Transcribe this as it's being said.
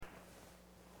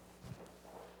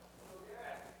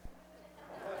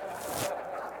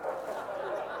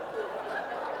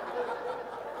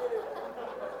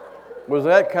Was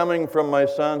that coming from my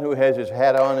son who has his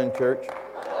hat on in church?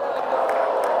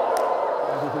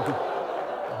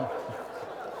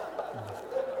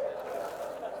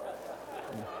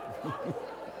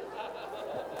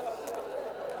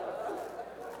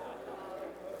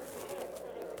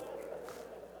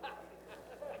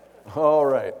 All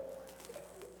right.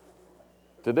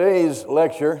 Today's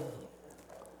lecture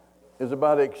is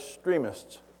about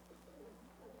extremists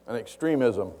and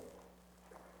extremism.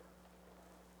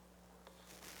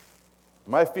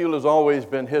 My field has always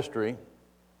been history.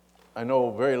 I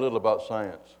know very little about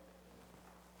science.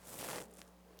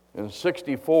 In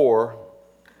 '64,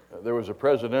 there was a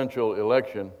presidential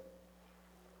election,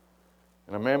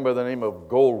 and a man by the name of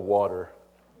Goldwater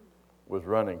was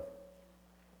running.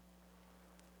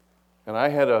 And I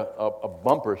had a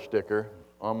bumper sticker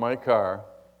on my car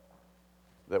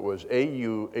that was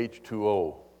AU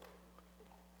H2O.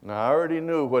 Now, I already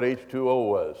knew what H2O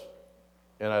was,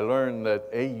 and I learned that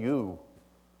AU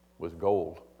was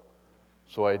gold.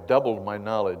 So I doubled my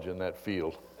knowledge in that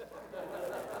field.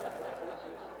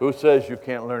 Who says you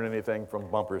can't learn anything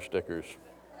from bumper stickers?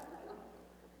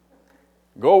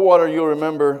 Goldwater, you'll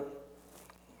remember,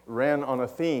 ran on a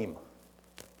theme.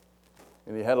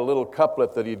 And he had a little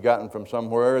couplet that he'd gotten from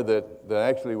somewhere that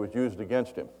actually was used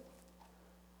against him.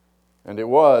 And it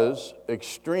was,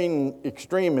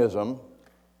 extremism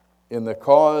in the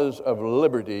cause of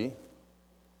liberty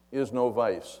is no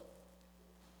vice.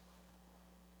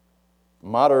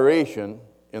 Moderation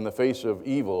in the face of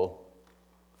evil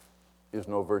is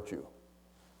no virtue.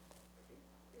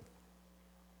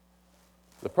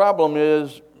 The problem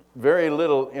is, very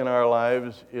little in our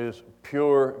lives is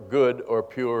pure good or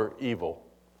pure evil.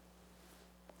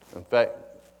 In fact,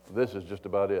 this is just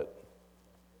about it.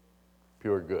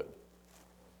 Pure good.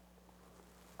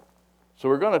 So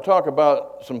we're going to talk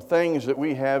about some things that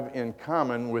we have in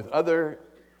common with other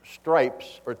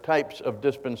stripes or types of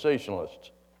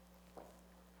dispensationalists.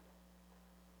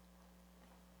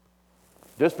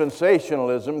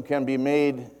 Dispensationalism can be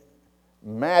made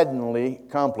maddeningly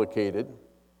complicated,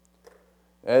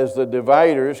 as the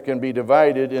dividers can be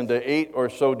divided into 8 or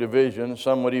so divisions,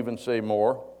 some would even say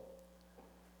more.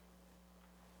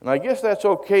 And I guess that's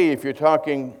okay if you're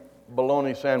talking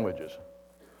bologna sandwiches.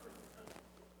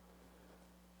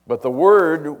 But the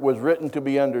word was written to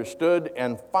be understood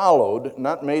and followed,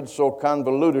 not made so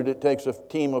convoluted it takes a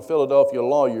team of Philadelphia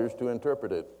lawyers to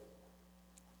interpret it.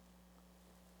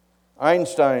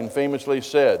 Einstein famously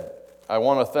said, "I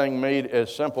want a thing made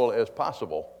as simple as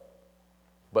possible,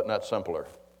 but not simpler."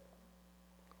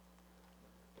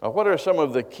 Now, what are some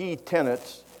of the key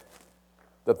tenets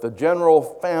that the general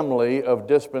family of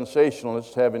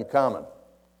dispensationalists have in common?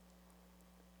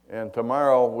 And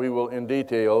tomorrow we will in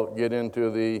detail get into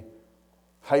the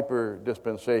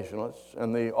hyper-dispensationalists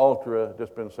and the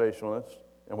ultra-dispensationalists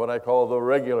and what I call the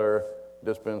regular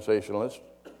dispensationalists.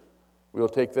 We'll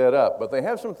take that up. But they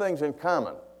have some things in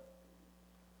common.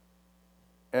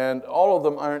 And all of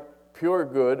them aren't pure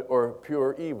good or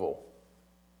pure evil.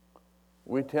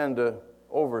 We tend to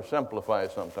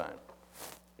oversimplify sometimes.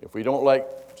 If we don't like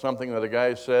something that a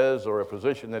guy says or a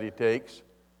position that he takes,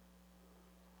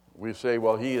 we say,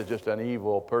 well, he is just an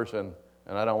evil person,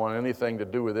 and I don't want anything to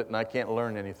do with it, and I can't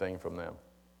learn anything from them.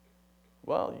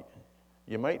 Well,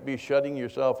 you might be shutting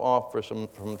yourself off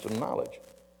from some knowledge.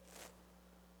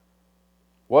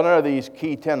 What are these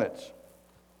key tenets?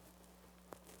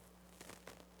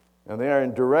 And they are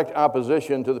in direct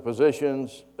opposition to the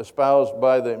positions espoused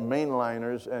by the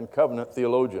mainliners and covenant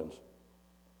theologians.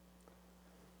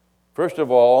 First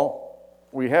of all,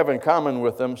 we have in common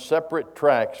with them separate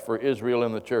tracks for Israel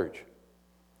in the church.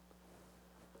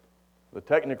 The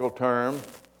technical term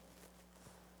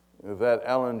that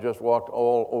Alan just walked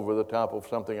all over the top of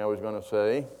something I was going to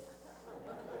say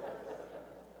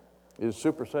is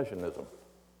supersessionism.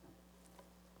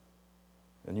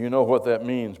 And you know what that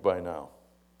means by now.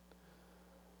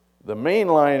 The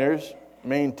mainliners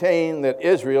maintain that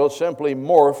Israel simply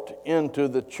morphed into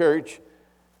the church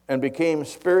and became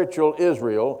spiritual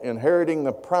Israel, inheriting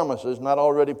the promises not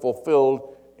already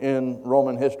fulfilled in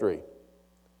Roman history.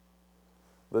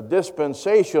 The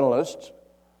dispensationalists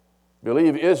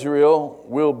believe Israel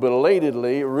will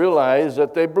belatedly realize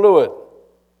that they blew it.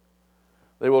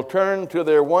 They will turn to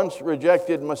their once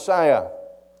rejected Messiah.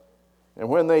 And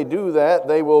when they do that,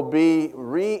 they will be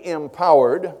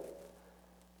re-empowered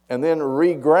and then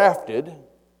regrafted.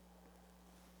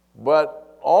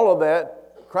 But all of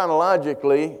that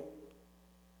chronologically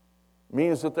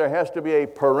means that there has to be a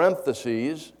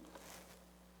parenthesis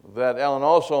that Alan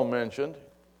also mentioned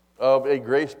of a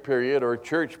grace period or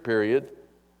church period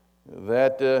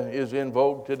that is in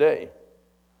vogue today.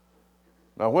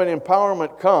 Now, when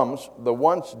empowerment comes, the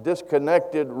once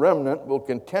disconnected remnant will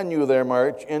continue their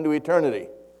march into eternity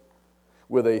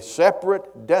with a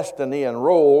separate destiny and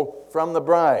role from the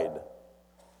bride.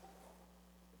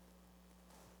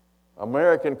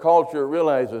 American culture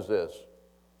realizes this.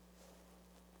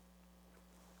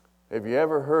 Have you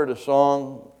ever heard a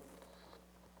song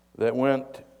that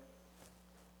went,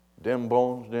 "Them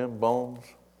bones, them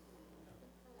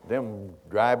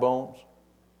dry bones,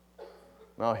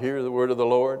 now hear the word of the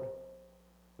Lord.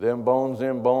 Them bones,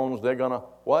 they're going to,"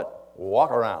 what?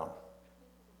 Walk around.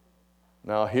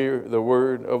 Now hear the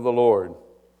word of the Lord.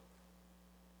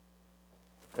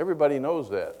 Everybody knows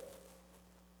that.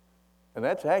 And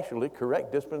that's actually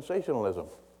correct dispensationalism.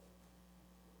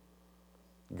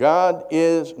 God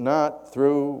is not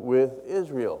through with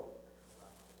Israel.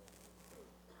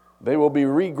 They will be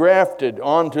regrafted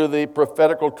onto the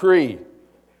prophetical tree.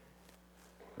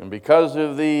 And because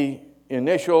of the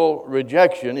initial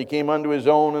rejection, he came unto his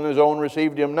own, and his own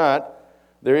received him not.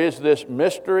 There is this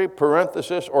mystery,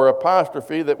 parenthesis, or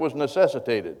apostrophe that was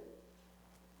necessitated.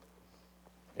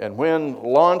 And when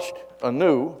launched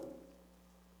anew,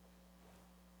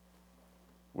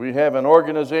 we have an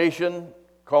organization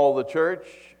called the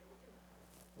church,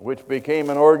 which became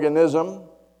an organism,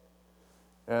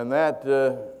 and that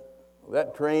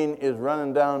train is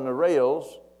running down the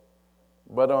rails,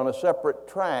 but on a separate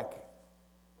track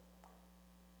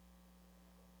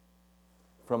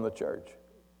from the church.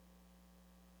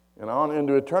 And on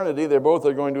into eternity, they both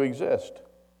are going to exist.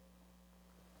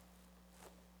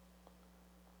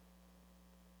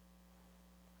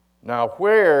 Now,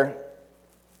 where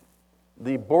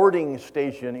the boarding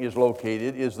station is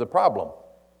located is the problem.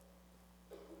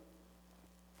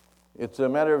 It's a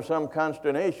matter of some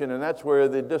consternation, and that's where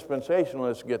the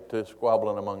dispensationalists get to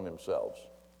squabbling among themselves.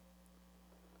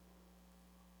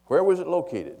 Where was it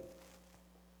located?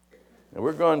 And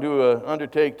we're going to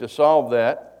undertake to solve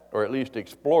that, or at least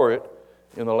explore it,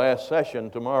 in the last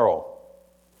session tomorrow.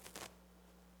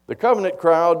 The covenant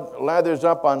crowd lathers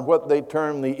up on what they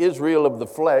term the Israel of the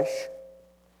flesh,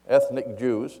 ethnic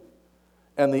Jews,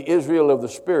 and the Israel of the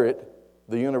Spirit,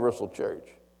 the universal church.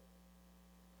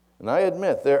 And I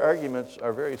admit their arguments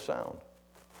are very sound.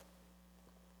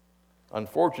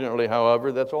 Unfortunately,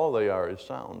 however, that's all they are, is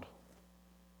sound.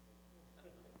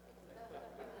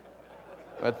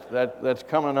 That's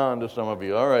coming on to some of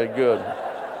you. All right, good.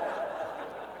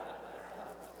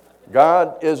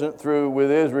 God isn't through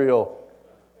with Israel,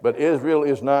 but Israel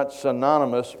is not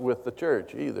synonymous with the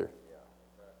church either.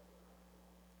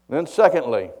 Then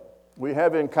secondly, we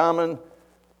have in common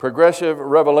progressive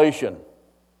revelation.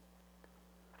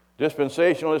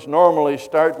 Dispensationalists normally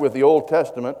start with the Old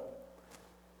Testament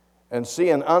and see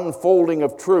an unfolding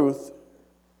of truth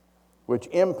which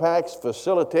impacts,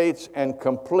 facilitates, and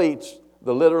completes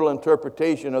the literal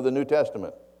interpretation of the New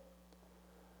Testament.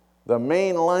 The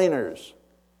mainliners,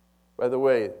 by the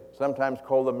way, sometimes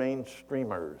called the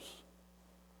mainstreamers.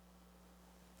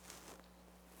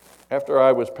 After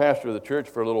I was pastor of the church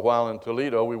for a little while in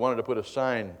Toledo, we wanted to put a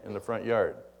sign in the front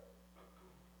yard.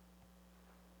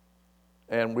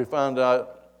 And we found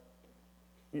out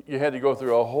you had to go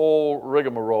through a whole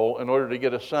rigmarole in order to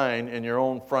get a sign in your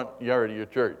own front yard of your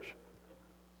church.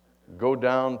 Go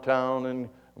downtown and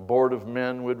board of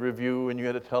men would review, and you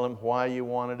had to tell them why you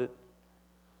wanted it.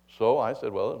 So I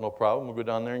said, well, no problem. We'll go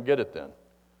down there and get it then.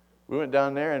 We went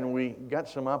down there, and we got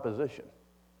some opposition.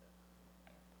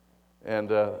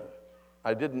 And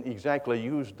I didn't exactly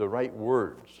use the right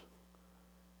words.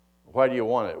 Why do you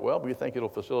want it? Well, we think it'll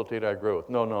facilitate our growth.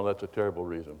 No, that's a terrible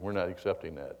reason. We're not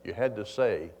accepting that. You had to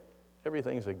say,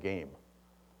 everything's a game.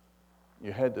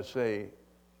 You had to say,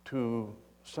 to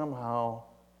somehow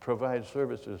provide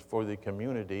services for the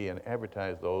community and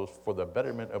advertise those for the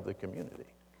betterment of the community.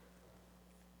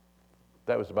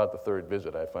 That was about the third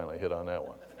visit I finally hit on that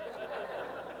one.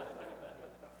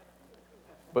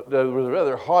 But there was a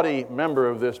rather haughty member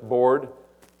of this board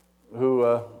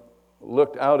who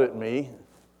looked out at me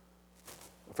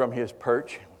from his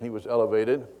perch. He was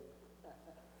elevated,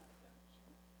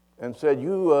 and said,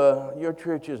 your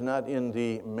church is not in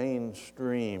the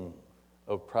mainstream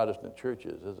of Protestant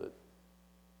churches, is it?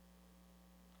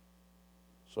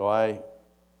 So I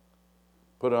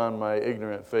put on my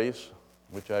ignorant face,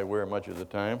 which I wear much of the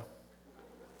time,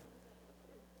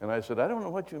 and I said, I don't know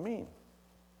what you mean.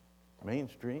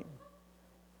 Mainstream?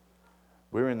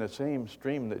 We're in the same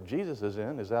stream that Jesus is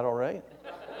in. Is that all right?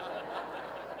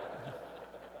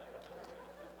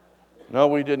 No,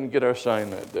 we didn't get our sign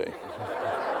that day.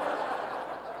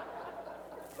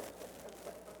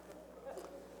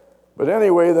 But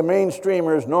anyway, the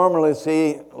mainstreamers normally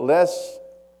see less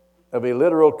of a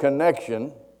literal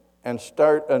connection and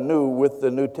start anew with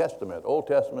the New Testament. Old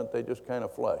Testament, they just kind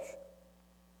of flush.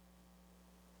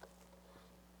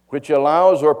 Which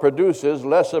allows or produces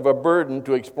less of a burden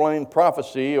to explain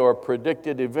prophecy or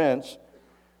predicted events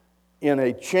in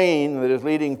a chain that is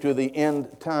leading to the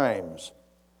end times.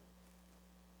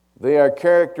 They are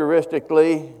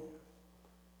characteristically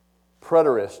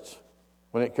preterists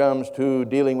when it comes to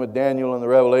dealing with Daniel and the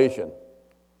Revelation.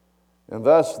 And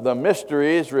thus, the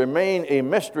mysteries remain a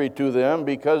mystery to them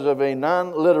because of a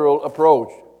non-literal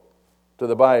approach to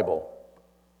the Bible.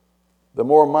 The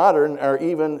more modern are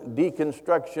even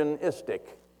deconstructionistic.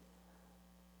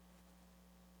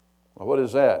 Well, what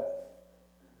is that?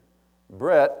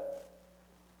 Brett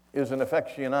is an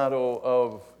aficionado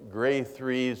of Gray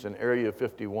Threes and Area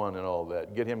 51 and all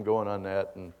that. Get him going on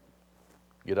that and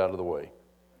get out of the way.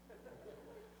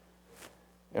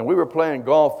 And we were playing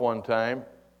golf one time,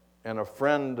 and a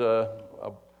friend,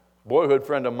 a boyhood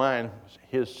friend of mine,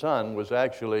 his son was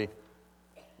actually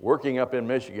working up in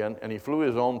Michigan, and he flew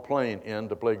his own plane in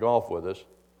to play golf with us.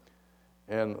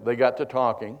 And they got to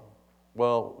talking.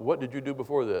 Well, what did you do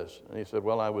before this? And he said,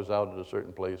 well, I was out at a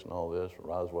certain place and all this,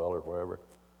 Roswell or wherever.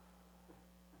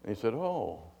 And he said,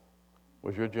 oh,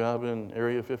 was your job in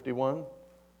Area 51?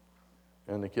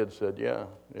 And the kid said, yeah,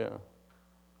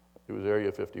 it was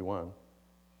Area 51.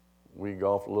 We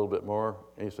golfed a little bit more,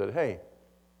 and he said, hey,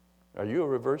 are you a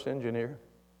reverse engineer?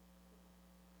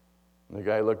 And the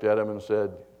guy looked at him and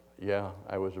said, yeah,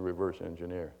 I was a reverse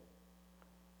engineer.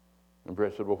 And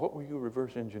Brett said, well, what were you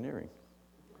reverse engineering?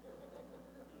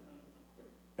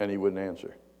 And he wouldn't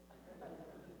answer.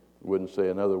 Wouldn't say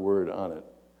another word on it,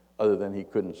 other than he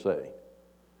couldn't say.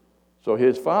 So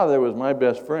his father was my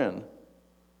best friend,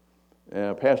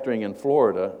 pastoring in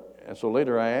Florida, and so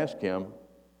later I asked him,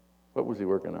 what was he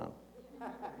working on?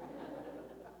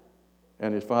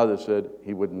 And his father said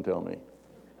he wouldn't tell me.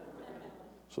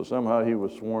 So somehow he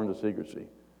was sworn to secrecy.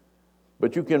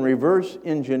 But you can reverse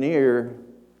engineer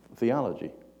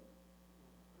theology.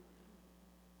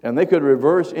 And they could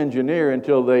reverse engineer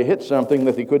until they hit something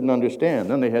that they couldn't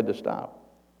understand. Then they had to stop.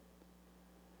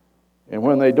 And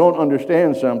when they don't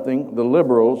understand something, the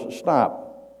liberals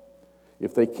stop.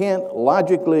 If they can't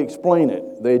logically explain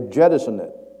it, they jettison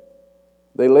it.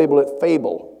 They label it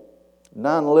fable,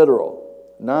 non-literal,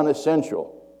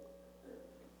 non-essential.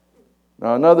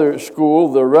 Now, another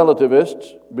school, the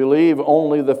relativists, believe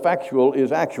only the factual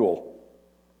is actual.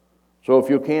 So if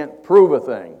you can't prove a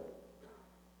thing,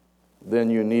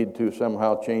 then you need to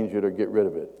somehow change it or get rid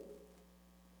of it.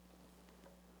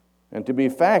 And to be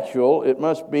factual, it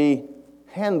must be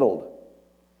handled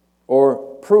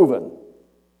or proven.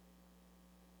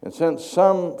 And since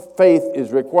some faith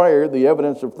is required, the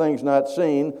evidence of things not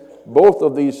seen, both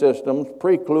of these systems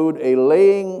preclude a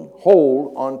laying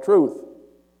hold on truth.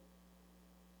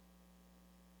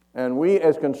 And we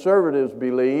as conservatives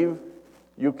believe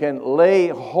you can lay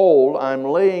hold, I'm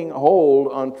laying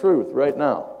hold on truth right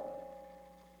now.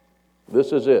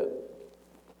 This is it.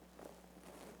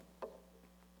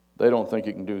 They don't think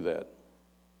you can do that.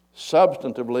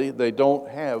 Substantively, they don't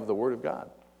have the Word of God.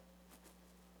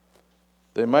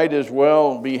 They might as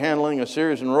well be handling a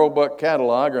Sears and Roebuck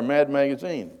catalog or Mad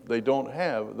Magazine. They don't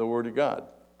have the Word of God.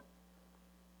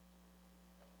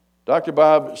 Dr.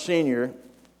 Bob Sr.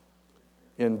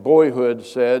 in Boyhood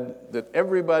said that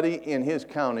everybody in his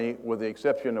county, with the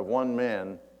exception of one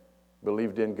man,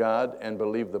 believed in God and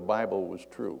believed the Bible was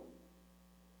true.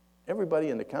 Everybody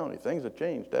in the county. Things have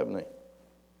changed, haven't they?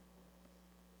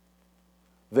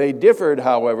 They differed,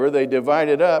 however. They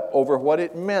divided up over what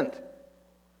it meant.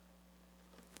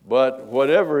 But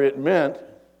whatever it meant,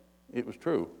 it was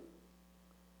true.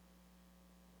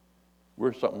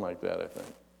 We're something like that, I think.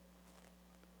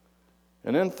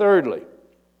 And then thirdly,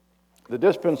 the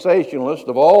dispensationalists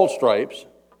of all stripes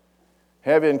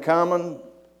have in common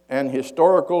an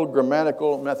historical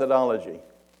grammatical methodology.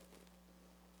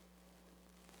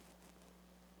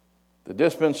 The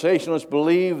dispensationalists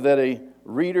believe that a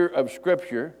reader of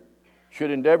Scripture should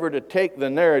endeavor to take the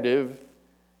narrative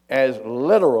as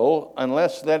literal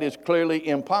unless that is clearly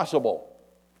impossible.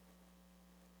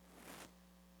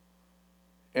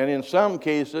 And in some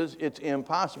cases, it's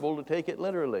impossible to take it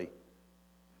literally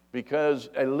because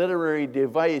a literary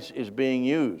device is being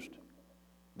used.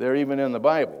 They're even in the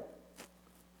Bible.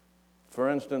 For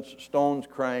instance, stones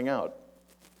crying out.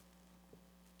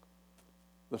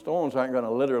 The stones aren't going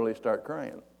to literally start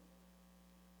crying.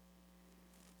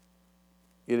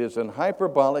 It is an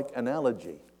hyperbolic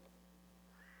analogy.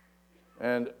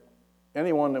 And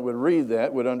anyone that would read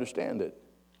that would understand it.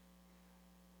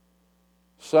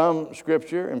 Some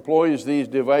Scripture employs these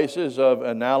devices of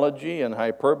analogy and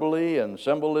hyperbole and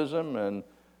symbolism and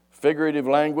figurative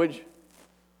language.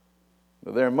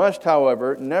 There must,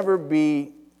 however, never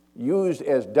be used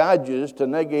as dodges to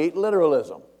negate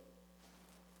literalism.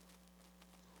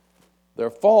 They're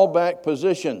fallback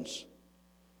positions.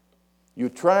 You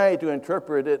try to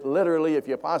interpret it literally if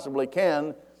you possibly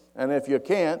can, and if you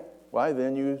can't, why,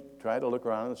 then you try to look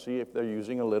around and see if they're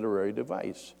using a literary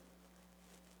device.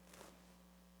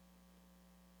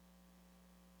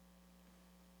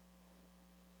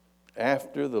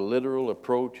 After the literal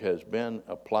approach has been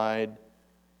applied,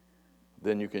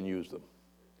 then you can use them.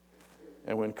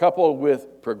 And when coupled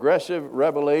with progressive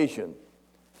revelation,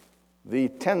 the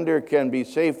tender can be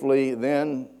safely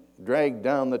then dragged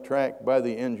down the track by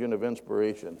the engine of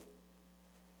inspiration.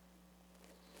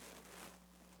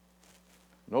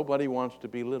 Nobody wants to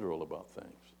be literal about things.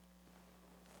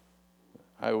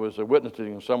 I was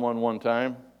witnessing someone one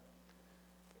time,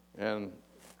 and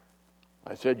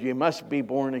I said, "You must be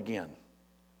born again."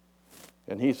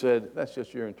 And he said, "That's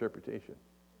just your interpretation."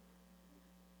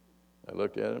 I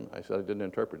looked at him. I said, "I didn't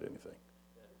interpret anything.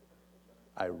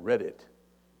 I read it.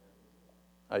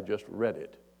 I just read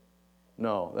it."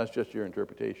 "No, that's just your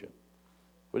interpretation."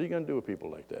 What are you going to do with people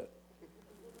like that?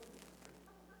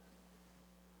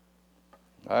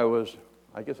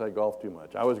 I guess I golfed too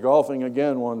much. I was golfing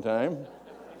again one time.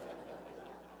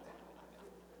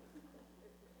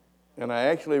 And I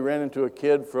actually ran into a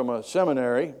kid from a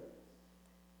seminary.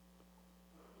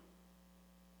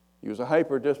 He was a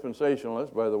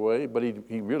hyper-dispensationalist, by the way, but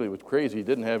he really was crazy. He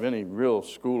didn't have any real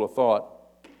school of thought.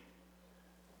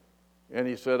 And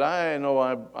he said, "I know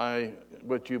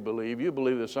what you believe. You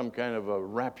believe there's some kind of a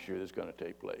rapture that's going to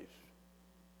take place."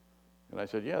 And I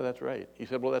said, "Yeah, that's right." He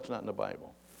said, "Well, that's not in the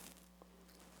Bible."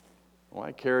 Well,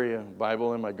 I carry a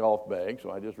Bible in my golf bag,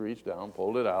 so I just reached down,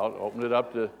 pulled it out, opened it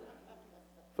up to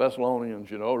Thessalonians,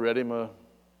 read him a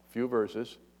few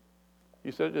verses.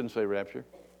 He said, "It didn't say rapture."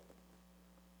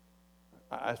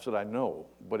 I said, "I know,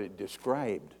 but it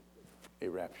described a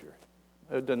rapture.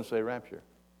 It doesn't say rapture.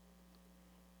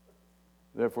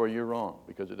 Therefore, you're wrong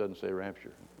because it doesn't say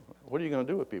rapture." What are you going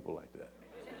to do with people like that?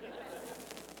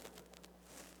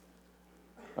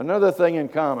 Another thing in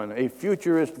common, a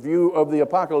futurist view of the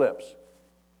apocalypse.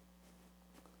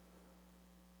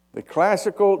 The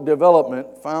classical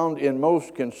development found in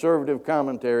most conservative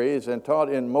commentaries and taught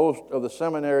in most of the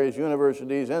seminaries,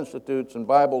 universities, institutes, and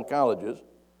Bible colleges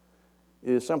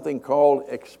is something called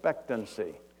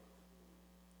expectancy.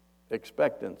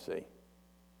 Expectancy.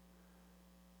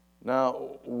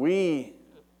 Now, we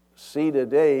see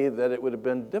today that it would have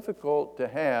been difficult to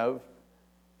have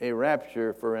a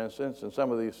rapture, for instance, and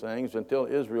some of these things until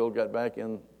Israel got back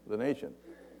in the nation.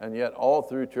 And yet, all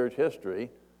through church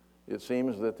history, it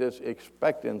seems that this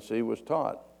expectancy was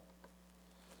taught.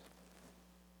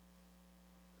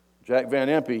 Jack Van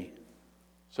Impe,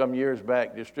 some years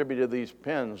back, distributed these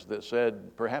pens that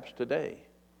said, "Perhaps today,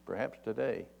 perhaps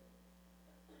today."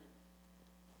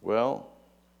 Well,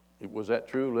 was that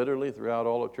true literally throughout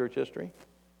all of church history?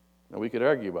 Now, we could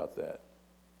argue about that.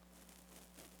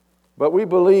 But we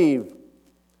believe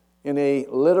in a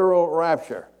literal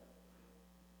rapture.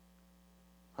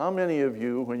 How many of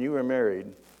you, when you were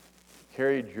married,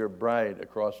 carried your bride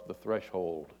across the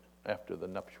threshold after the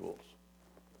nuptials?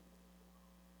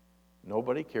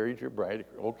 Nobody carried your bride?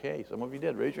 Okay, some of you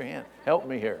did. Raise your hand. Help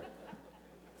me here.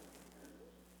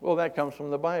 Well, that comes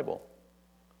from the Bible.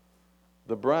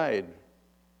 The bride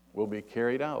will be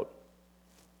carried out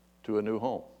to a new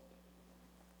home.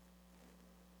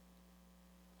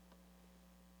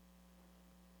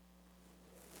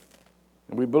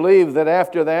 And we believe that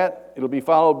after that, it'll be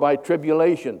followed by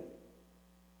tribulation.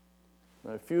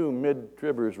 A few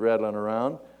mid-tribbers rattling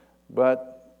around,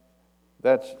 but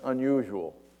that's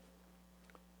unusual.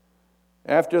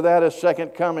 After that, a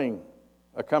second coming,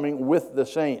 a coming with the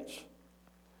saints.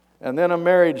 And then a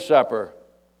marriage supper,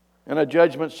 and a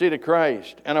judgment seat of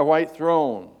Christ, and a white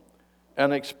throne,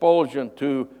 and expulsion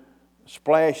to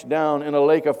splash down in a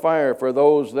lake of fire for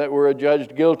those that were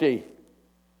adjudged guilty.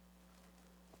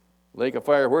 Lake of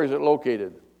fire, where is it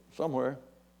located? Somewhere.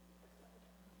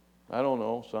 I don't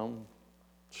know, some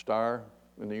star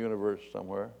in the universe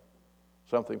somewhere.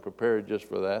 Something prepared just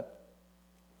for that.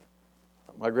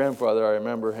 My grandfather, I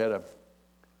remember, had a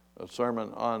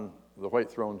sermon on the white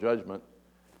throne judgment,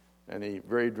 and he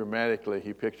very dramatically,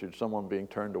 he pictured someone being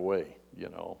turned away,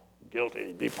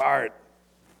 guilty, depart.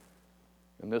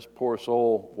 And this poor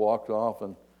soul walks off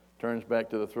and turns back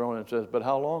to the throne and says, "But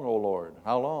how long, O Lord?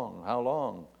 How long? How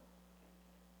long?"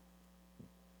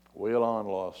 "Wail on,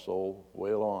 lost soul,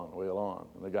 wail on, wail on."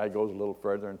 And the guy goes a little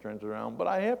further and turns around, "But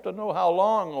I have to know how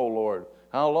long, O Lord,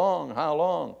 how long, how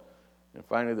long?" And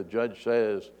finally the judge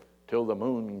says, till the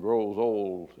moon grows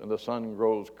old and the sun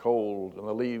grows cold and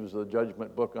the leaves of the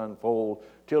judgment book unfold,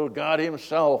 till God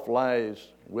himself lies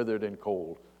withered and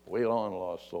cold. Wail on,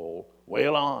 lost soul.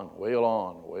 Wail on, wail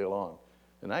on, wail on.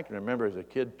 And I can remember as a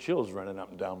kid, chills running up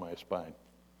and down my spine.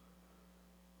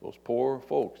 Those poor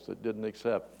folks that didn't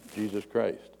accept Jesus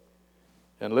Christ.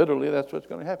 And literally, that's what's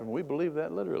going to happen. We believe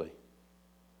that literally.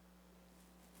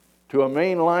 To a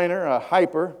mainliner, a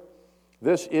hyper,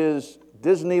 this is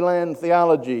Disneyland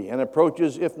theology and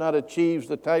approaches, if not achieves,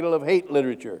 the title of hate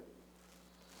literature.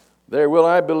 There will,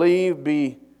 I believe,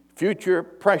 be future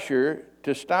pressure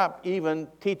to stop even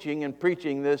teaching and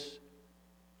preaching this.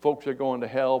 Folks are going to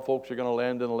hell, folks are going to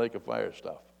land in the lake of fire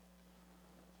stuff.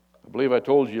 I believe I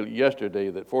told you yesterday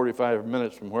that 45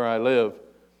 minutes from where I live,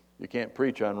 you can't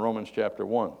preach on Romans chapter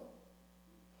 1.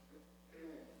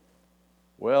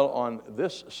 Well, on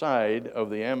this side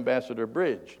of the Ambassador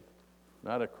Bridge,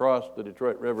 not across the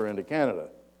Detroit River into Canada,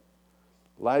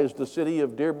 lies the city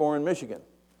of Dearborn, Michigan.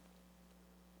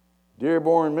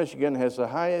 Dearborn, Michigan has the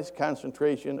highest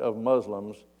concentration of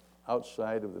Muslims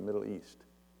outside of the Middle East.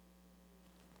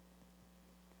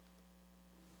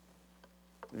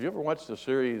 Have you ever watched the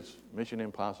series Mission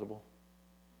Impossible?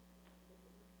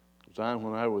 It was on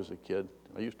when I was a kid.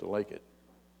 I used to like it.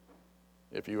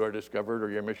 If you are discovered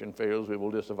or your mission fails, we will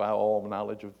disavow all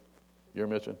knowledge of your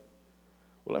mission.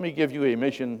 Well, let me give you a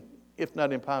mission, if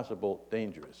not impossible,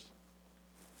 dangerous.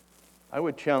 I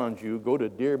would challenge you, go to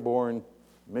Dearborn,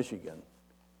 Michigan,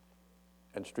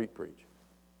 and street preach.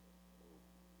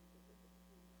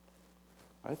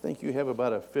 I think you have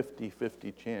about a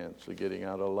 50-50 chance of getting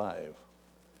out alive.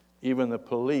 Even the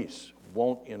police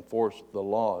won't enforce the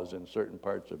laws in certain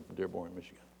parts of Dearborn,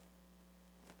 Michigan.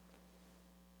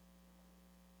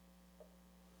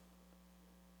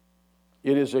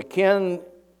 It is akin,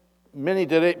 many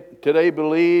today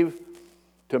believe,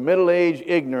 to Middle-Age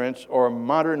ignorance or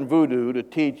modern voodoo to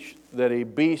teach that a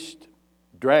beast,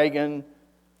 dragon,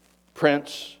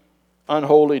 prince,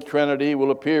 unholy trinity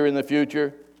will appear in the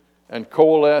future and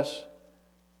coalesce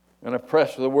and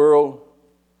oppress the world.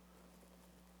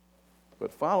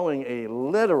 But following a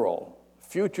literal,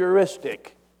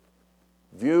 futuristic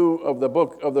view of the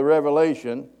book of the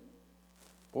Revelation,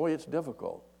 boy, it's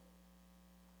difficult.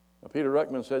 Now, Peter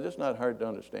Ruckman says it's not hard to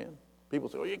understand. People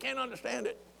say, well, you can't understand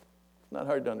it. It's not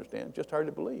hard to understand, just hard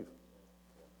to believe.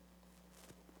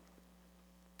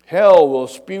 Hell will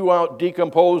spew out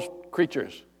decomposed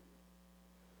creatures.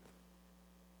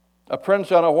 A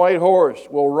prince on a white horse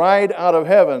will ride out of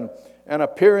heaven and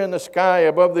appear in the sky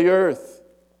above the earth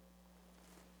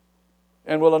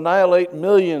and will annihilate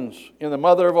millions in the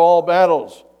mother of all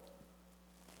battles,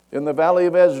 in the valley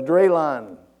of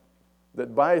Esdraelon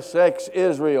that bisects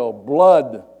Israel.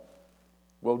 Blood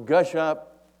will gush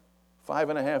up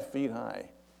 5.5 feet high.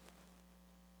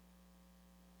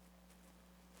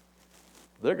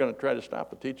 They're going to try to stop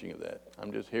the teaching of that.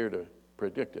 I'm just here to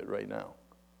predict it right now.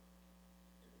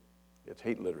 It's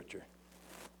hate literature.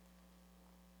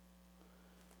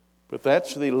 But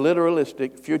that's the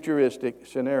literalistic, futuristic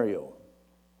scenario.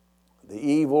 The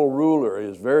evil ruler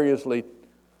is variously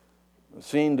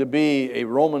seen to be a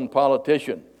Roman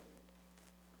politician,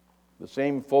 the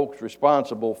same folks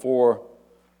responsible for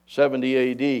 70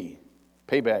 A.D.,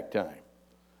 payback time.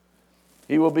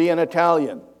 He will be an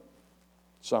Italian,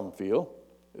 some feel.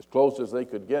 As close as they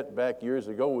could get back years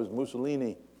ago was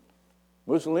Mussolini.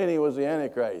 Mussolini was the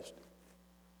Antichrist.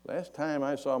 Last time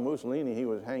I saw Mussolini, he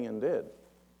was hanging dead.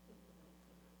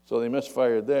 So they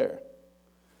misfired there.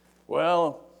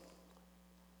 Well,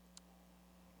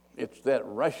 it's that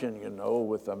Russian, you know,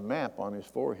 with a map on his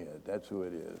forehead. That's who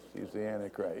it is. He's the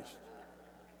Antichrist.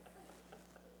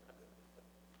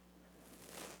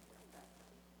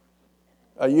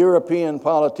 A European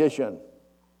politician.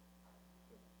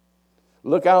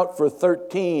 Look out for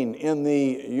 13 in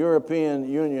the European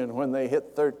Union. When they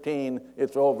hit 13,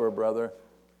 it's over, brother.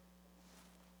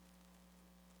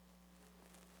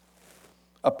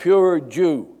 A pure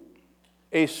Jew,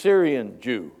 a Syrian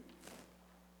Jew.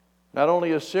 Not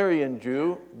only a Syrian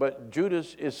Jew, but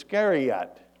Judas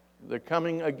Iscariot, the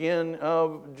coming again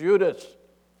of Judas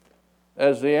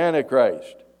as the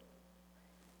Antichrist.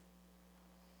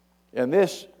 And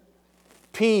this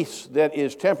peace that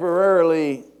is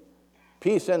temporarily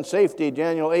peace and safety,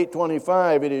 Daniel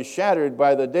 8:25, it is shattered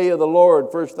by the day of the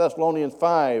Lord, 1 Thessalonians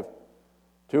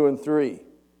 5:2 and 3.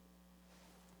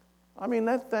 I mean,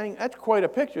 that's quite a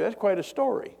picture. That's quite a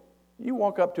story. You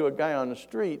walk up to a guy on the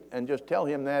street and just tell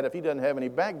him that if he doesn't have any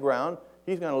background,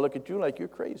 he's going to look at you like you're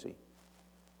crazy.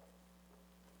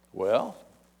 Well,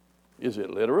 is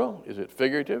it literal? Is it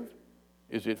figurative?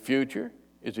 Is it future?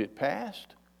 Is it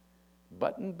past?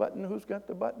 Button, who's got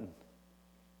the button?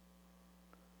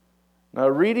 Now,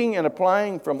 reading and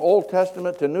applying from Old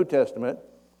Testament to New Testament,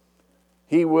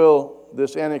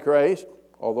 this Antichrist,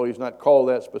 although he's not called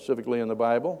that specifically in the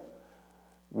Bible,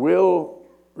 will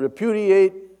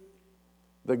repudiate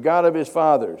the God of his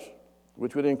fathers,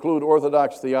 which would include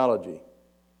Orthodox theology.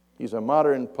 He's a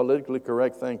modern, politically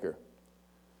correct thinker.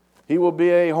 He will be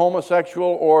a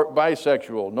homosexual or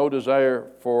bisexual, no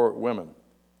desire for women.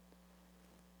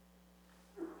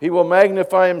 He will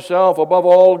magnify himself above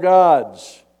all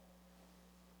gods.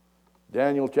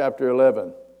 Daniel chapter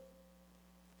 11.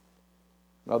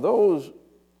 Now those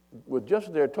with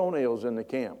just their toenails in the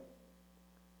camp,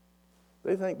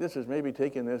 they think this is maybe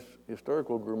taking this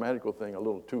historical grammatical thing a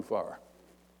little too far.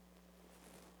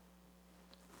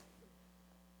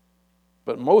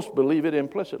 But most believe it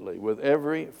implicitly with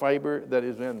every fiber that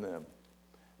is in them.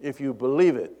 If you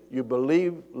believe it, you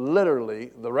believe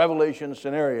literally the Revelation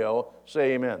scenario,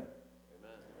 say amen. Amen.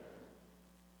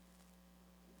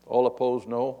 All opposed,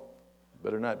 no.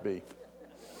 Better not be.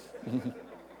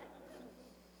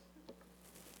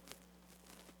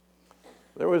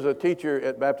 There was a teacher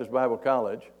at Baptist Bible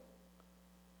College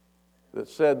that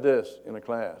said this in a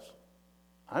class: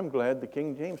 I'm glad the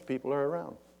King James people are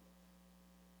around.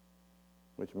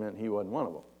 Which meant he wasn't one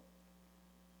of them.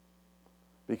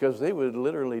 Because they would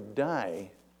literally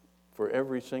die for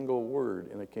every single word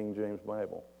in a King James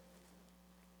Bible.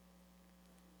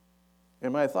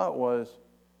 And my thought was,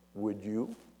 would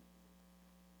you?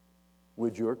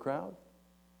 Would your crowd?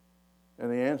 And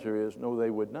the answer is, no,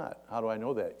 they would not. How do I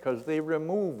know that? Because they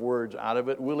remove words out of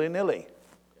it willy-nilly.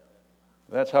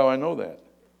 That's how I know that.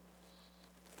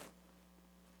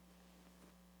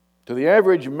 To the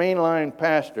average mainline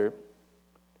pastor,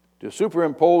 to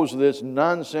superimpose this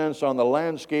nonsense on the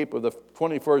landscape of the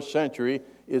 21st century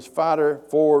is fodder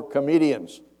for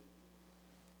comedians.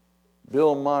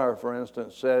 Bill Maher, for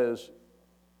instance, says,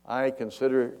 I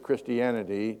consider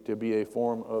Christianity to be a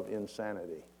form of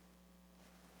insanity.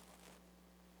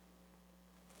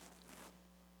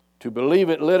 To believe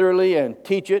it literally and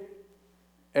teach it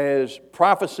as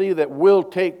prophecy that will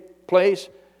take place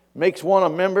makes one a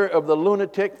member of the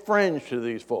lunatic fringe to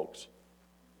these folks.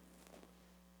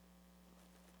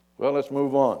 Well, let's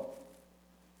move on.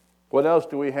 What else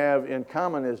do we have in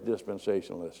common as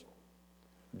dispensationalists?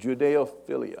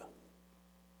 Judeophilia.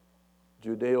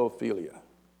 Judeophilia.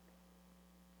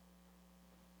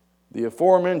 The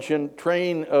aforementioned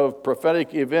train of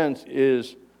prophetic events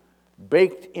is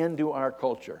baked into our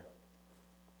culture.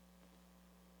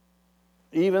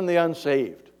 Even the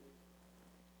unsaved.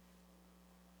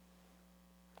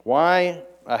 Why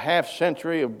a half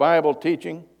century of Bible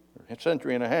teaching, a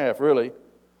century and a half really,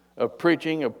 of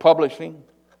preaching, of publishing?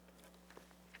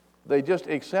 They just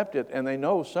accept it and they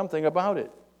know something about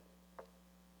it.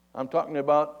 I'm talking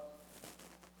about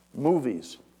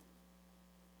movies.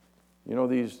 You know,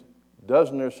 these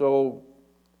dozen or so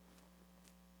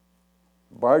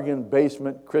bargain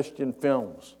basement Christian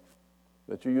films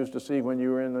that you used to see when you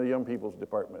were in the young people's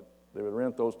department. They would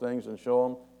rent those things and show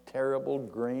them. Terrible,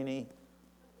 grainy.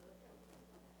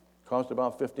 Cost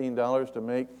about $15 to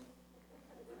make.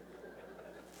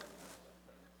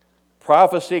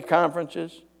 Prophecy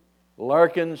conferences,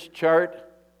 Larkin's chart.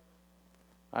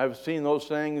 I've seen those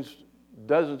things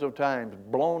dozens of times,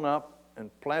 blown up and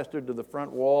plastered to the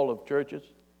front wall of churches.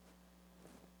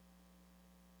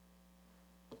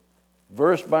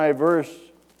 Verse by verse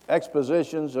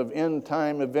expositions of end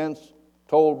time events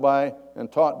told by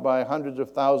and taught by hundreds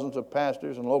of thousands of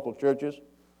pastors and local churches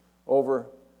over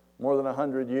more than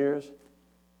 100 years.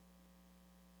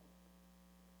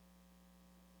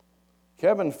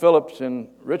 Kevin Phillips and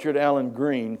Richard Allen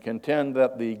Green contend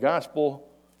that the gospel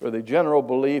or the general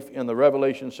belief in the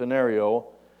Revelation scenario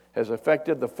has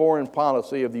affected the foreign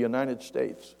policy of the United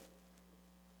States.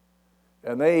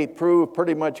 And they prove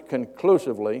pretty much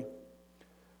conclusively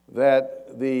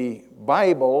that the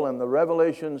Bible and the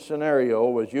Revelation scenario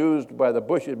was used by the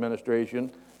Bush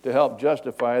administration to help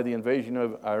justify the invasion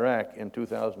of Iraq in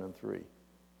 2003.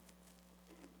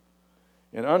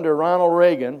 And under Ronald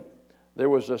Reagan, there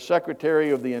was a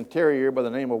Secretary of the Interior by the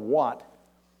name of Watt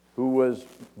who was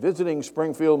visiting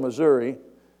Springfield, Missouri.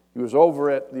 He was over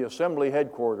at the Assembly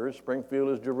headquarters. Springfield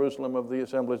is Jerusalem of the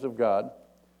Assemblies of God.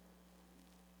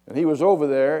 And he was over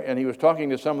there, and he was talking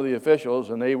to some of the officials,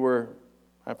 and they were,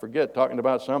 I forget, talking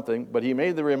about something, but he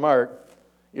made the remark,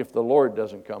 if the Lord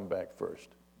doesn't come back first.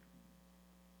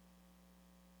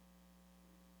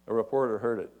 A reporter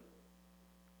heard it,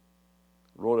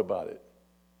 wrote about it.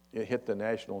 It hit the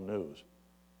national news,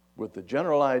 with the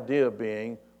general idea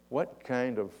being, what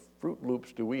kind of Fruit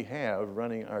Loops do we have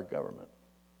running our government?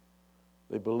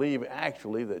 They believe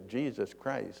actually that Jesus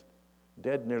Christ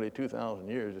dead nearly 2,000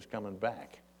 years, is coming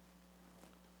back.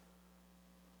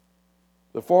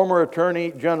 The former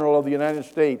Attorney General of the United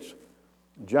States,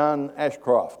 John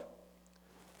Ashcroft,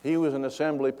 he was an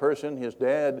assembly person. His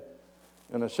dad,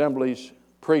 an Assembly's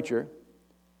preacher.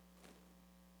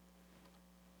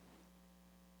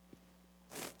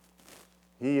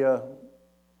 He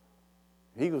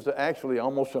was actually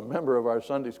almost a member of our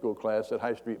Sunday school class at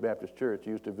High Street Baptist Church.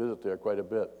 He used to visit there quite a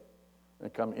bit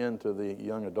and come into the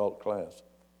young adult class.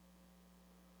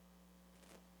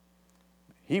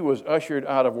 He was ushered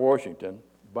out of Washington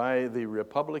by the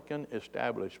Republican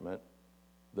establishment,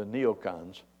 the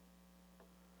neocons,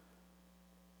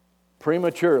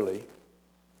 prematurely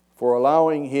for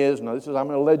allowing his, now I'm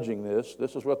alleging this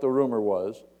is what the rumor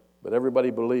was, but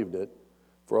everybody believed it,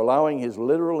 for allowing his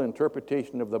literal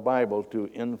interpretation of the Bible to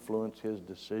influence his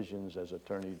decisions as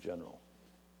Attorney General.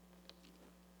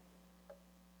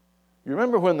 You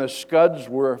remember when the Scuds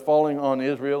were falling on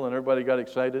Israel and everybody got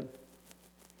excited?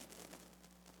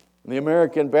 And the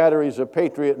American batteries of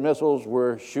Patriot missiles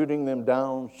were shooting them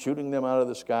down, shooting them out of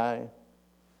the sky.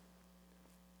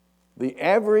 The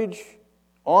average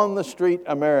on-the-street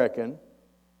American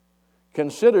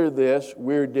considered this,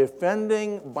 we're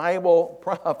defending Bible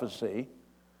prophecy,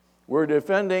 we're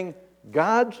defending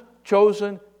God's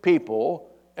chosen people,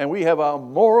 and we have a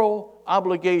moral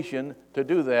obligation to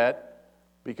do that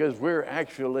because we're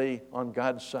actually on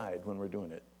God's side when we're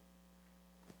doing it.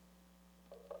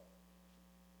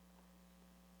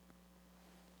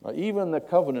 Now, even the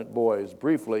Covenant boys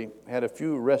briefly had a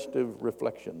few restive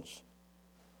reflections.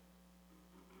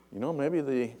 You know, maybe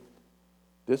the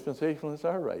dispensationalists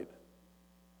are right.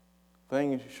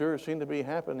 Things sure seem to be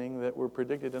happening that were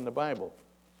predicted in the Bible.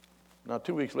 Now,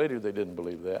 2 weeks later, they didn't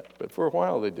believe that, but for a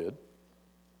while they did.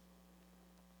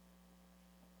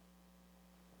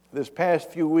 This past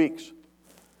few weeks,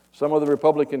 some of the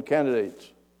Republican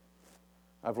candidates,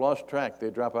 I've lost track.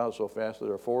 They drop out so fast.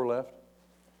 There are 4 left.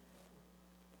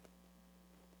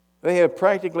 They have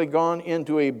practically gone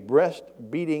into a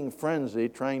breast-beating frenzy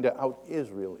trying to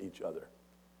out-Israel each other.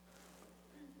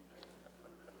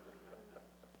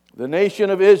 The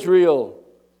nation of Israel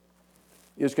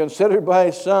is considered by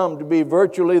some to be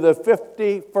virtually the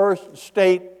 51st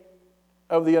state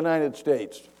of the United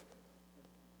States.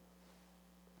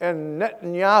 And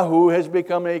Netanyahu has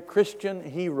become a Christian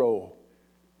hero.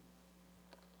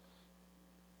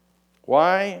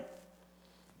 Why?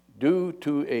 Due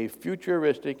to a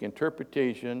futuristic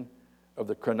interpretation of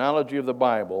the chronology of the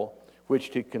Bible,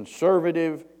 which to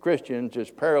conservative Christians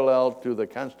is parallel to the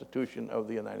Constitution of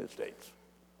the United States.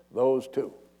 Those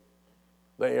two.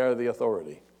 They are the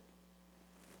authority.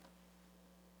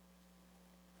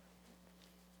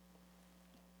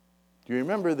 Do you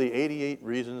remember the 88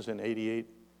 reasons in 88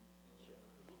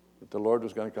 that the Lord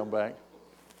was going to come back?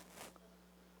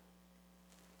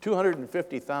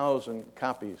 250,000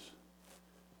 copies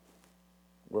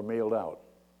were mailed out.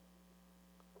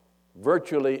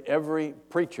 Virtually every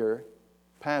preacher,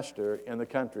 pastor in the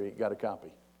country got a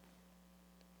copy,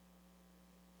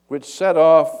 which set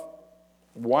off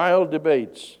wild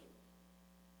debates.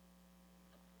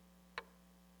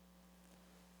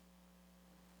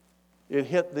 It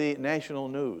hit the national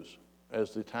news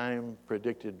as the time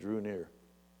predicted drew near.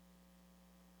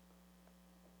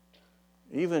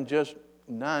 Even just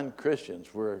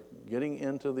non-Christians were getting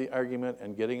into the argument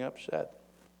and getting upset.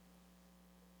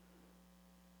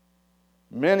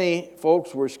 Many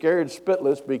folks were scared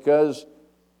spitless because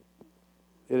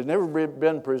it had never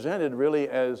been presented really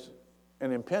as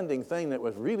an impending thing that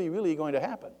was really, really going to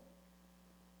happen.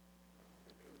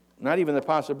 Not even the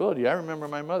possibility. I remember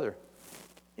my mother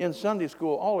in Sunday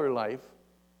school all her life,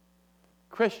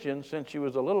 Christian since she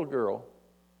was a little girl,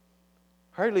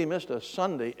 hardly missed a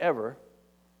Sunday ever.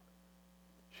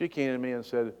 She came to me and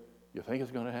said, "You think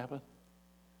it's going to happen?"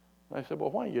 I said,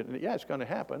 "Well, why?" "Yeah, it's going to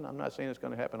happen. I'm not saying it's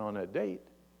going to happen on that date."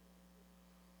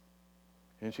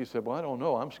 And she said, "Well, I don't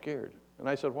know. I'm scared." And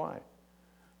I said, "Why?"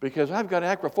 "Because I've got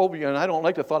acrophobia and I don't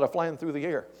like the thought of flying through the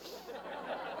air."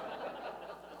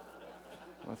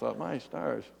 I thought, my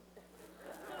stars.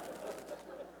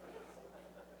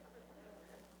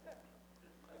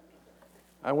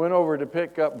 I went over to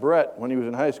pick up Brett when he was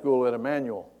in high school at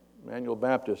Emmanuel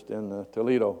Baptist in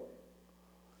Toledo.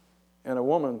 And a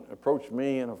woman approached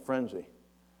me in a frenzy.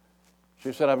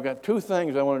 She said, "I've got 2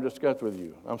 things I want to discuss with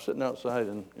you." I'm sitting outside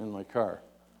in my car.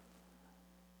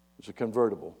 It's a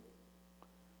convertible.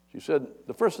 She said,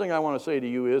 "The first thing I want to say to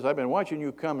you is I've been watching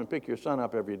you come and pick your son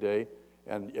up every day,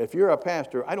 and if you're a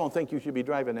pastor, I don't think you should be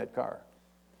driving that car."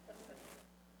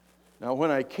 Now,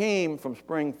 when I came from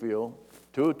Springfield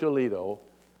to Toledo,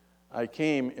 I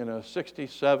came in a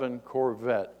 67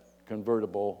 Corvette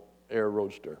convertible Air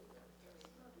Roadster.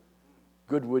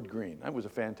 Goodwood Green. That was a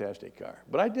fantastic car.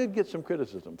 But I did get some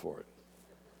criticism for it.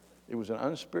 It was an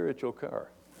unspiritual car.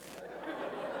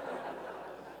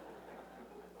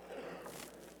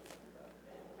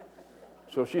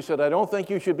 So she said, I don't think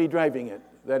you should be driving it.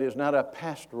 That is not a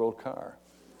pastoral car.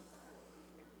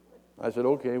 I said,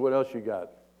 okay, what else you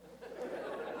got?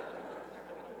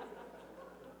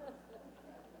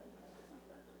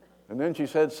 And then she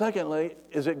said, secondly,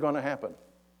 is it going to happen?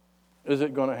 Is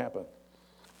it going to happen?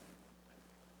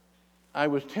 I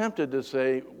was tempted to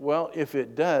say, well, if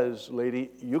it does,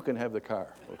 lady, you can have the car,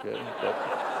 okay?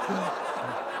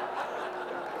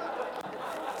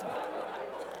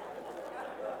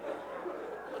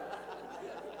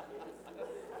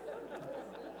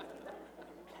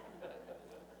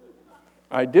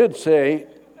 I did say,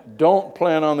 don't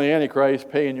plan on the Antichrist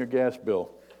paying your gas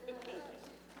bill.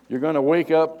 You're going to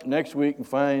wake up next week and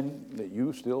find that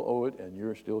you still owe it and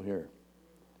you're still here.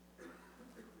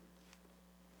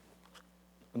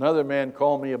 Another man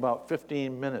called me about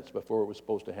 15 minutes before it was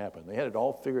supposed to happen. They had it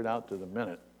all figured out to the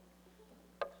minute.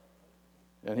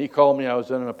 And he called me. I was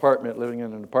in an apartment, living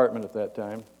in an apartment at that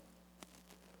time.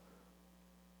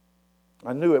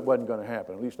 I knew it wasn't going to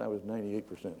happen. At least I was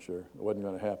 98% sure it wasn't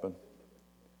going to happen.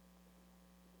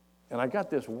 And I got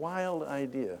this wild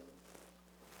idea.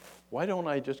 Why don't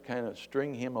I just kind of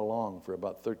string him along for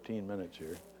about 13 minutes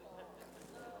here?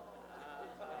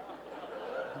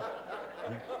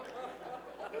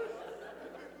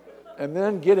 And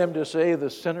then get him to say the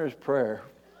sinner's prayer.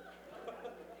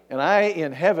 And I,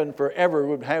 in heaven forever,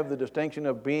 would have the distinction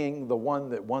of being the one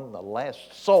that won the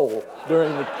last soul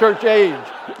during the church age.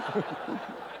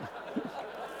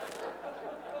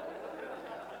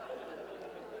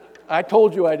 I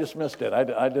told you I dismissed it.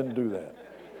 I didn't do that.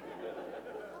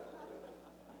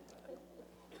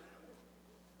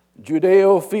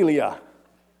 Judeophilia,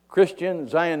 Christian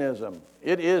Zionism.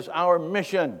 It is our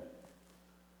mission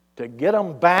to get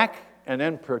them back and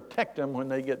then protect them when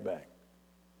they get back.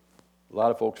 A lot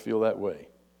of folks feel that way.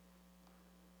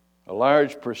 A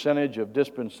large percentage of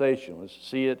dispensationalists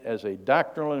see it as a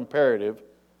doctrinal imperative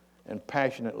and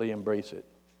passionately embrace it.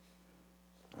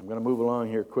 I'm going to move along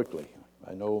here quickly.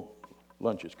 I know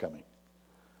lunch is coming.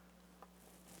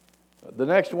 The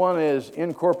next one is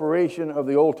incorporation of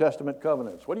the Old Testament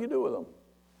covenants. What do you do with them?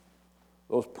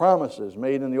 Those promises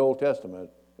made in the Old Testament,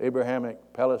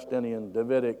 Abrahamic, Palestinian,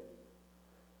 Davidic,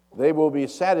 they will be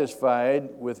satisfied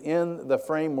within the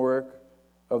framework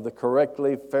of the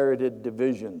correctly ferreted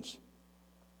divisions.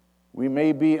 We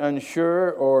may be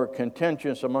unsure or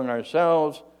contentious among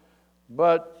ourselves,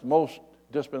 but most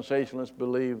dispensationalists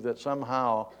believe that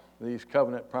somehow these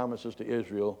covenant promises to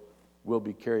Israel will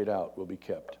be carried out, will be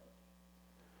kept.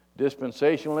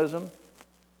 Dispensationalism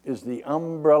is the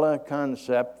umbrella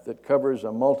concept that covers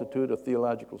a multitude of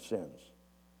theological sins.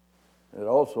 It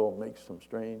also makes some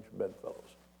strange bedfellows.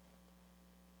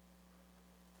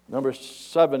 Number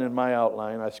 7 in my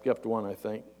outline, I skipped one, I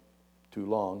think, too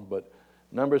long, but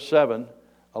number 7,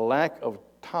 a lack of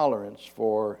tolerance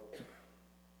for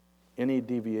any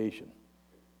deviation.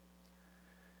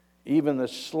 Even the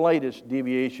slightest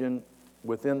deviation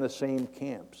within the same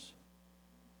camps.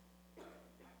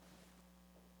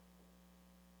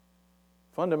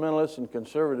 Fundamentalists and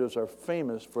conservatives are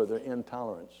famous for their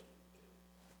intolerance.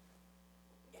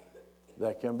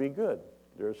 That can be good.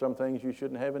 There are some things you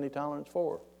shouldn't have any tolerance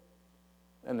for,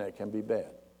 and that can be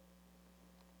bad.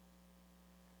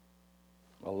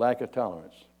 A lack of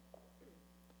tolerance.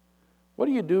 What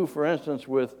do you do, for instance,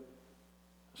 with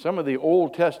some of the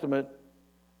Old Testament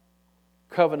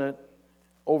covenant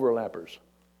overlappers?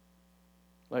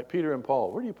 Like Peter and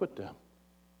Paul. Where do you put them?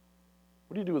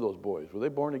 What do you do with those boys? Were they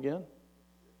born again?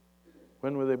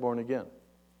 When were they born again?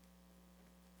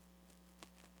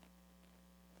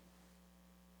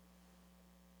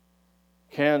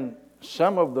 Can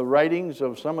some of the writings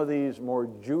of some of these more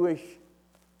Jewish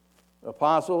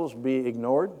apostles be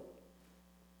ignored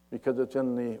because it's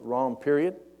in the wrong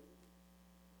period?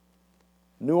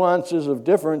 Nuances of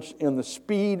difference in the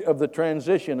speed of the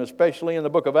transition, especially in the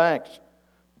book of Acts,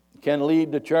 can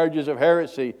lead to charges of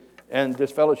heresy and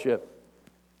disfellowship.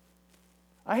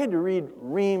 I had to read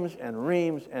reams and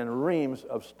reams and reams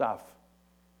of stuff.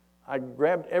 I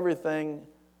grabbed everything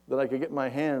that I could get my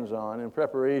hands on in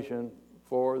preparation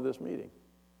for this meeting.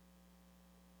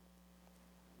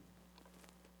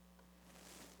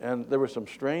 And there were some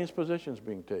strange positions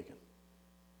being taken.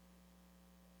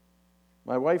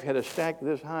 My wife had a stack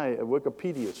this high of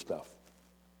Wikipedia stuff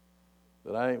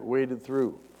that I waded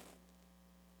through.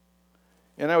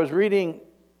 And I was reading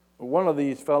one of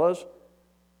these fellows,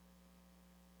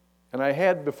 And I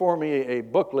had before me a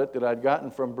booklet that I'd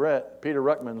gotten from Peter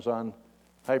Ruckman's on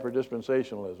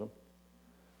hyperdispensationalism.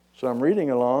 So I'm reading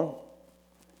along,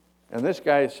 and this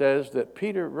guy says that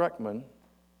Peter Ruckman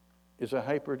is a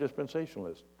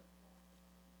hyperdispensationalist.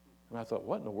 And I thought,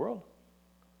 what in the world?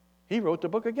 He wrote the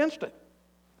book against it.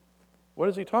 What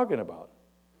is he talking about?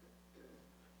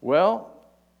 Well,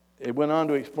 it went on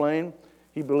to explain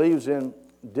he believes in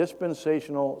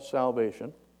dispensational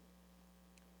salvation.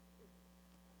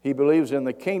 He believes in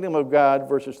the kingdom of God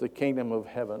versus the kingdom of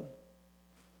heaven.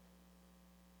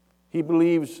 He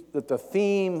believes that the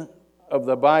theme of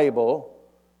the Bible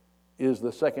is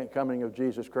the second coming of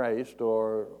Jesus Christ,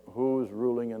 or who's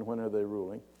ruling and when are they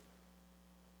ruling.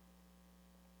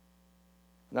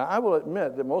 Now, I will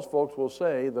admit that most folks will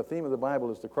say the theme of the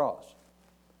Bible is the cross.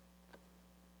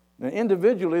 Now,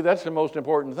 individually, that's the most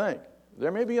important thing.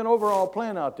 There may be an overall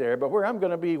plan out there, but where I'm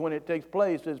going to be when it takes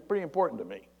place is pretty important to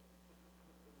me.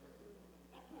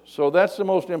 So that's the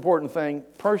most important thing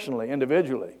personally,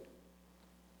 individually.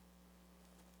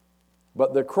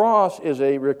 But the cross is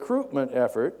a recruitment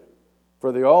effort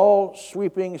for the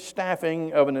all-sweeping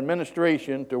staffing of an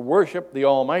administration to worship the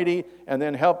Almighty and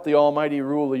then help the Almighty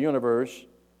rule the universe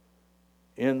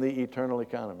in the eternal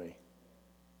economy.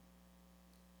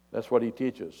 That's what he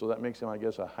teaches. So that makes him, I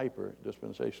guess, a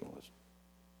hyper-dispensationalist.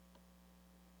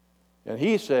 And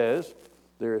he says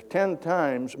there is 10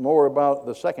 times more about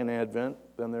the second advent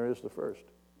than there is the first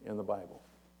in the Bible.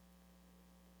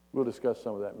 We'll discuss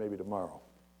some of that maybe tomorrow.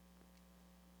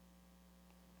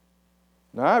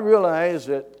 Now, I realize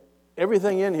that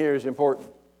everything in here is important.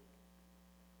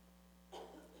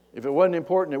 If it wasn't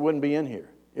important, it wouldn't be in here.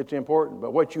 It's important.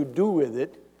 But what you do with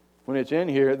it when it's in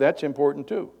here, that's important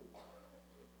too.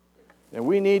 And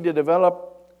we need to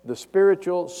develop the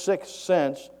spiritual sixth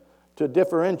sense to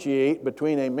differentiate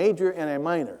between a major and a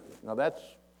minor. Now, that's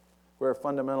where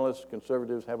fundamentalist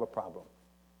conservatives have a problem.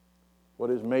 What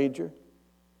is major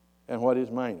and what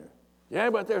is minor? Yeah,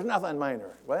 but there's nothing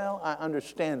minor. Well, I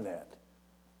understand that.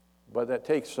 But that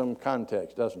takes some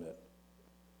context, doesn't it?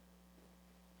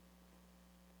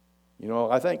 You know,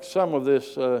 I think some of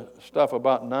this stuff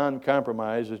about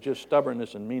non-compromise is just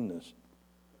stubbornness and meanness.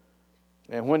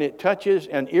 And when it touches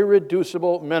an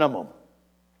irreducible minimum,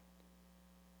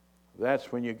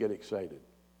 that's when you get excited.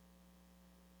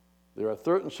 There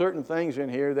are certain things in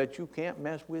here that you can't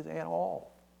mess with at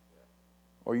all,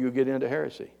 or you get into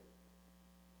heresy.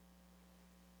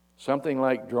 Something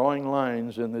like drawing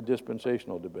lines in the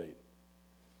dispensational debate.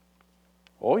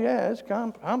 Oh yeah, it's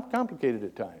complicated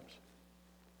at times.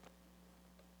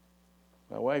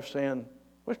 My wife's saying,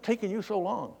 what's taking you so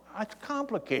long? It's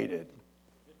complicated.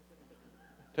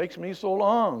 It takes me so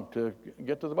long to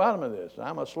get to the bottom of this.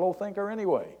 I'm a slow thinker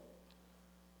anyway.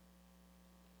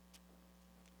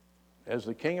 As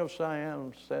the king of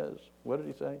Siam says, what did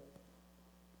he say?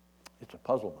 It's a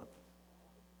puzzlement.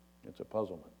 It's a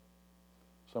puzzlement.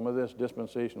 Some of this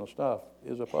dispensational stuff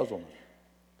is a puzzlement.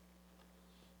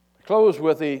 I close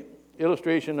with the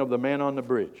illustration of the man on the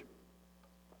bridge.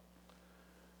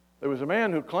 There was a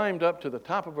man who climbed up to the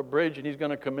top of a bridge and he's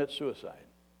going to commit suicide.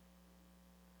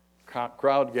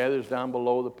 Crowd gathers down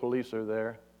below, the police are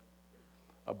there.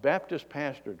 A Baptist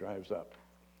pastor drives up.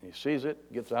 He sees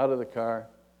it, gets out of the car,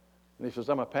 and he says,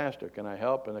 I'm a pastor, can I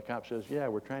help? And the cop says, yeah,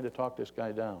 we're trying to talk this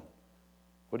guy down.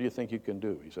 What do you think you can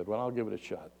do? He said, well, I'll give it a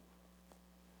shot.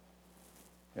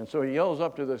 And so he yells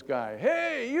up to this guy,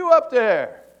 hey, you up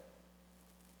there,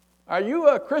 are you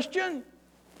a Christian?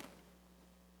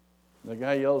 The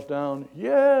guy yells down,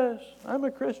 yes, I'm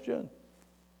a Christian.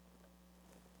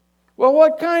 Well,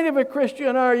 what kind of a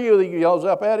Christian are you? He yells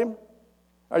up at him.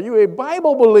 Are you a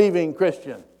Bible-believing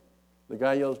Christian? The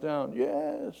guy yells down,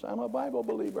 yes, I'm a Bible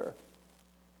believer.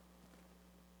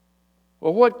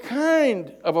 Well, what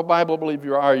kind of a Bible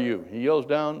believer are you? He yells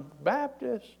down,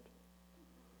 Baptist.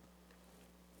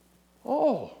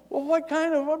 Oh, well, what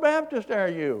kind of a Baptist are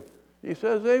you? He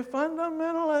says, a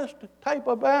fundamentalist type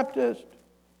of Baptist.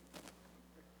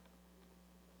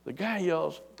 The guy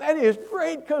yells, that is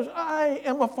great because I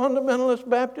am a fundamentalist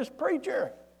Baptist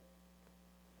preacher.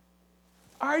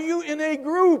 Are you in a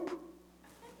group?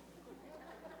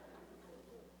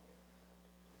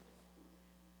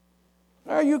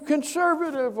 Are you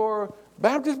conservative or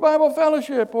Baptist Bible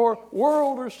Fellowship or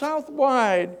World or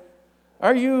Southwide?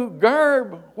 Are you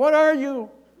Garb? What are you?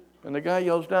 And the guy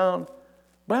yells down,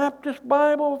 Baptist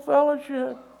Bible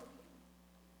Fellowship.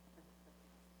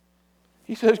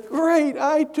 He says, great,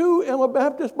 I too am a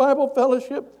Baptist Bible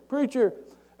Fellowship preacher.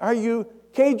 Are you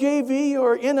KJV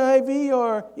or NIV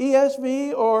or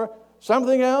ESV or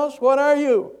something else? What are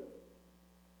you?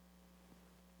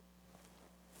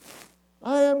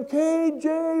 I am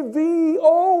KJVO.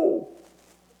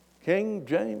 King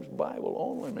James Bible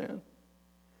only, man.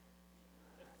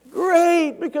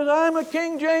 Great, because I'm a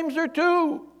King Jameser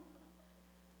too.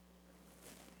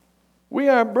 We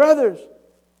are brothers.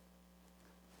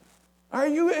 Are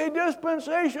you a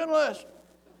dispensationalist?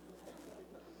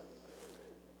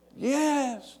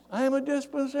 Yes, I am a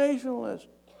dispensationalist.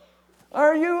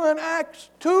 Are you an Acts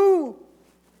 2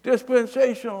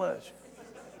 dispensationalist?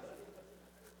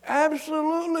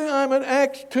 Absolutely, I'm an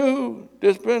Acts 2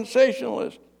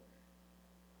 dispensationalist.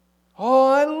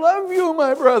 Oh, I love you,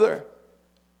 my brother.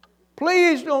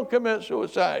 Please don't commit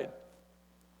suicide.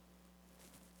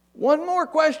 One more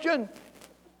question.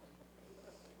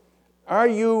 Are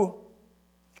you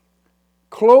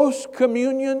close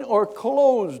communion or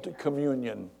closed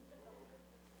communion?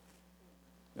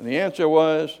 And the answer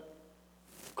was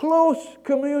close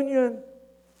communion.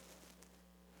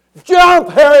 Jump,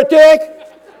 heretic!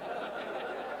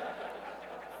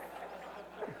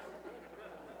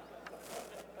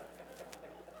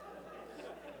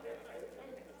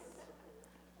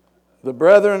 The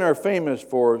brethren are famous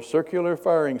for circular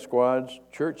firing squads,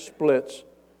 church splits,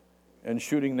 and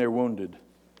shooting their wounded.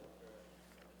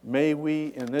 May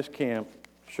we in this camp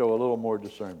show a little more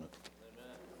discernment.